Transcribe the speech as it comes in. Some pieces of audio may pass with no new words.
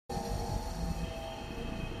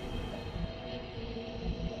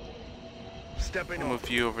Stepping Move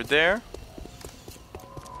you over there.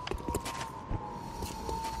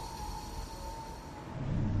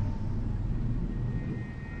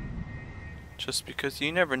 Just because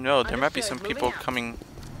you never know, there might be some people coming,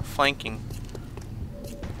 flanking.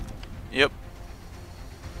 Yep.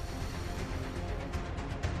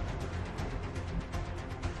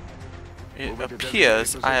 It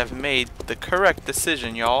appears I have made the correct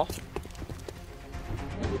decision, y'all.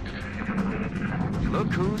 Look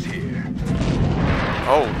who's here.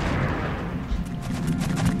 Oh.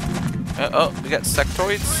 Oh, we got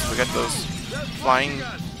sectoids. We got those flying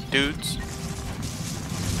dudes.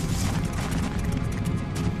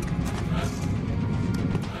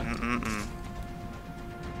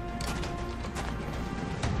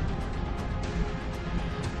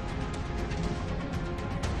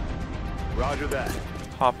 Roger that.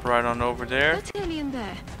 Hop right on over there. That alien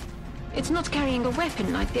there. It's not carrying a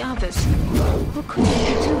weapon like the others. What could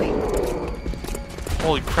he be doing?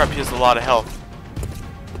 Holy crap, he has a lot of health.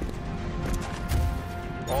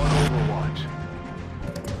 On Overwatch.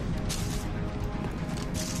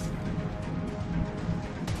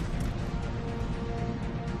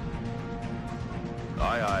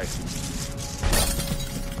 Aye, aye.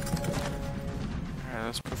 Alright,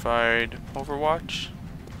 let's provide Overwatch.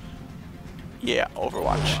 Yeah,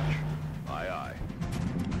 Overwatch. Aye, aye.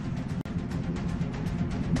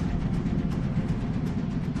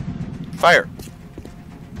 Fire!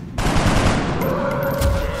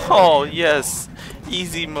 Oh, yes!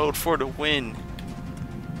 Easy mode for the win.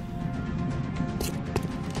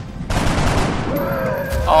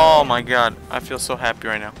 Oh my god, I feel so happy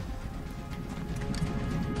right now.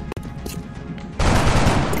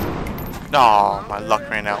 Oh, my luck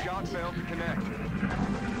ran out.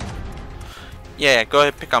 Yeah, go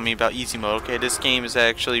ahead and pick on me about easy mode, okay? This game is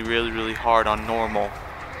actually really hard on normal.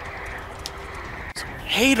 So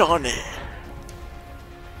hate on it!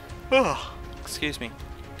 Oh, excuse me.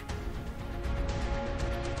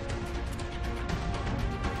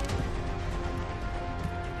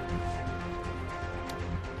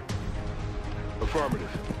 Affirmative.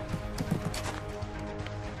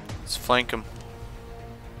 Let's flank him.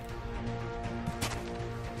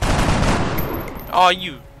 Oh,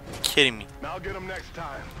 you kidding me? Now get him next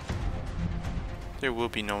time. There will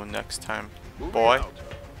be no next time, Moving boy. out.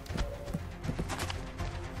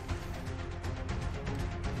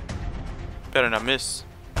 Better not miss.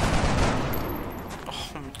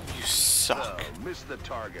 Oh, you suck. Oh, missed the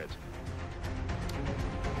target.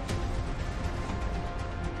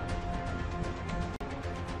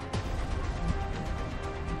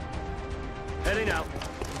 Heading out.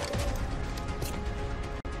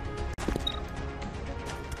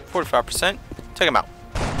 45%. Take him out.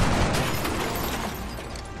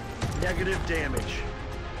 Negative damage.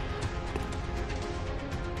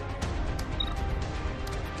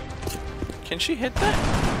 Can she hit that?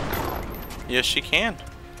 Yes, she can.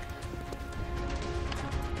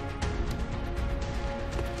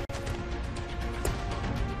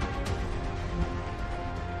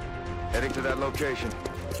 Heading to that location.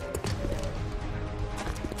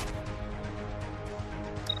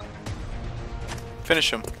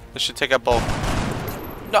 Finish him. This should take out both.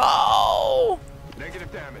 No!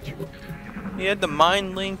 Negative damage. He had the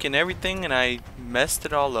mind link and everything, and I messed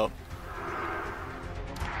it all up.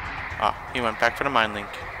 Ah, he went back for the mind link.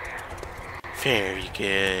 Very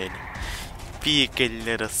good. Be a good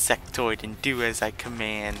little sectoid and do as I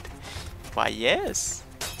command. Why, yes.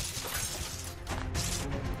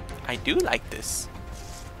 I do like this.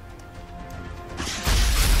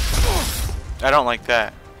 I don't like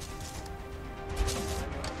that.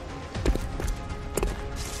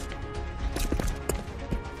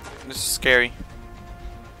 This is scary.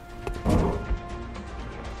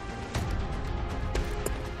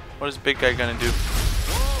 What is big guy gonna do?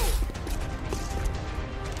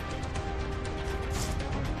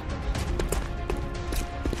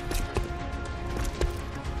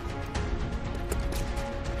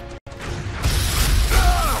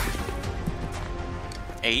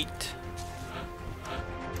 Eight.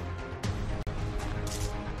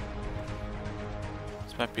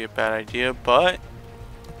 This might be a bad idea, but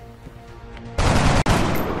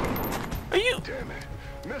are you? Damn it.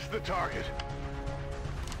 Missed the target.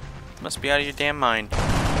 Must be out of your damn mind.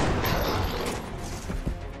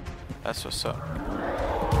 That's what's up.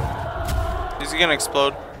 Is he gonna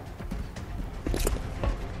explode?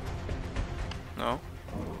 No.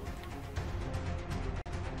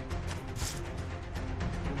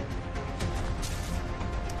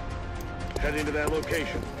 Heading to that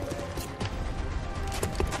location.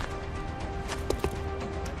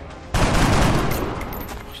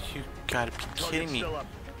 You gotta be kidding me. Still up.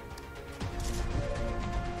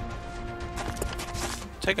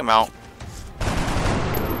 Take him out.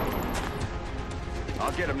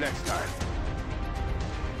 I'll get him next time.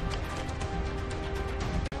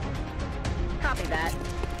 Copy that.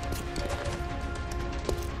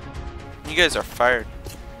 You guys are fired.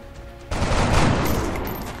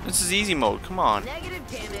 This is easy mode. Come on. Negative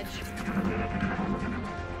damage.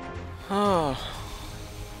 Oh.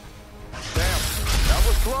 Damn, that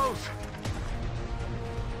was close.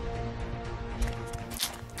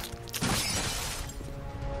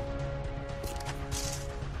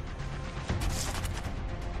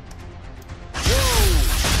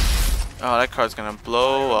 Oh, that car's gonna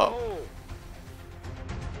blow up.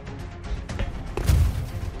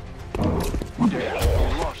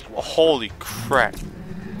 Oh, holy crap.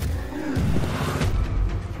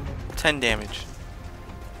 10 damage.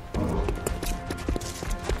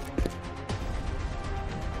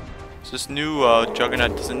 So this new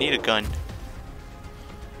Juggernaut doesn't need a gun.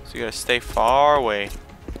 So you gotta stay far away.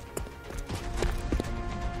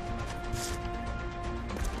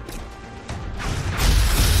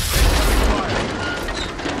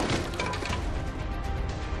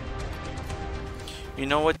 You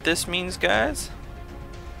know what this means, guys?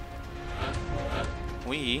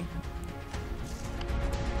 We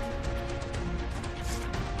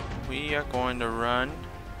are going to run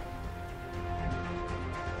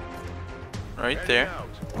right there.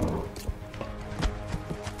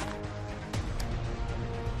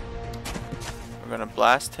 We're gonna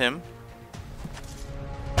blast him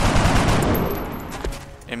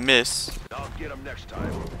and miss. I'll get him next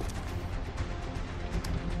time.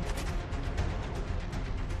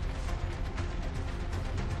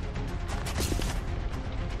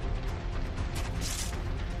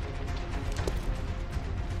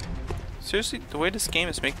 Seriously, the way this game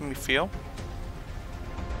is making me feel.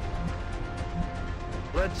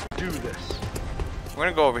 Let's do this. We're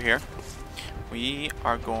gonna go over here. We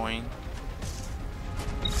are going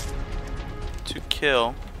to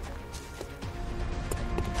kill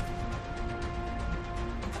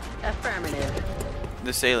Affirmative.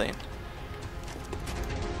 this alien.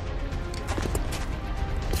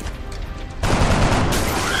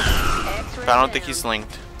 X-ray But I don't think down. he's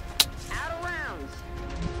linked. Out of rounds.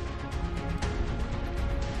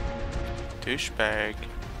 Douchebag.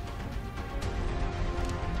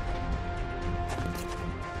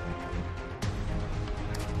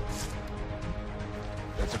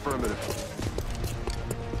 That's affirmative.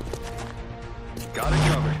 Got it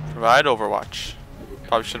covered. Provide Overwatch.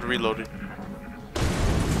 Probably should have reloaded.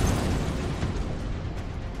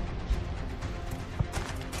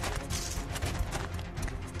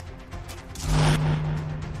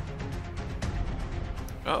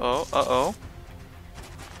 Uh-oh, uh-oh.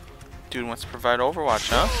 Dude wants to provide Overwatch,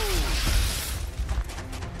 huh?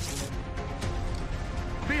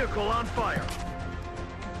 Vehicle on fire.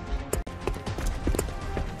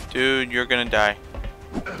 Dude, you're gonna die.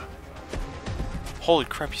 Holy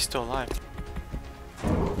crap, he's still alive.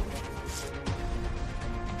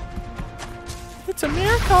 It's a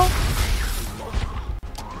miracle.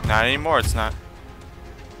 Not anymore, it's not.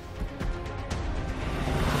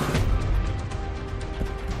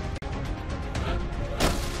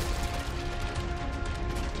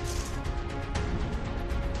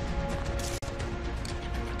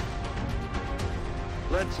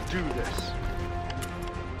 Let's do this.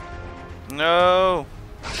 No.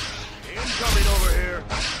 Incoming over here.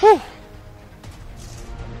 Whew.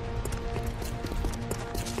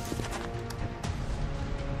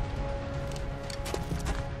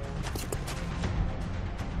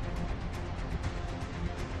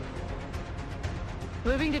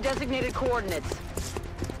 Moving to designated coordinates.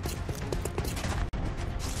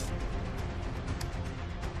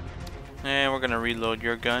 And we're gonna reload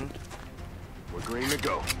your gun. We're green to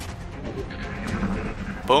go.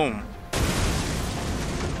 Boom.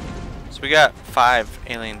 So we got 5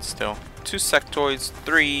 aliens still. 2 sectoids,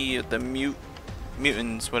 3 of the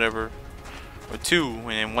mutants, whatever. Or 2, and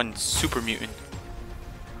then 1 super mutant.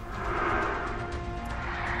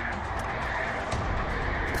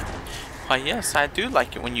 Why yes, I do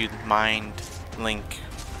like it when you mind link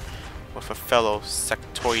with a fellow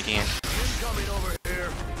sectoidian. Incoming over here.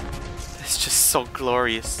 It's just so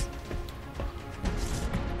glorious.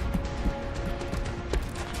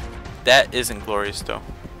 That isn't glorious though.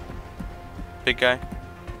 Big guy.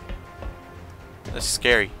 That's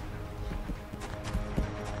scary.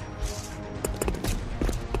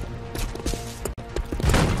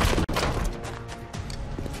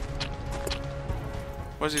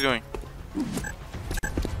 What's he doing?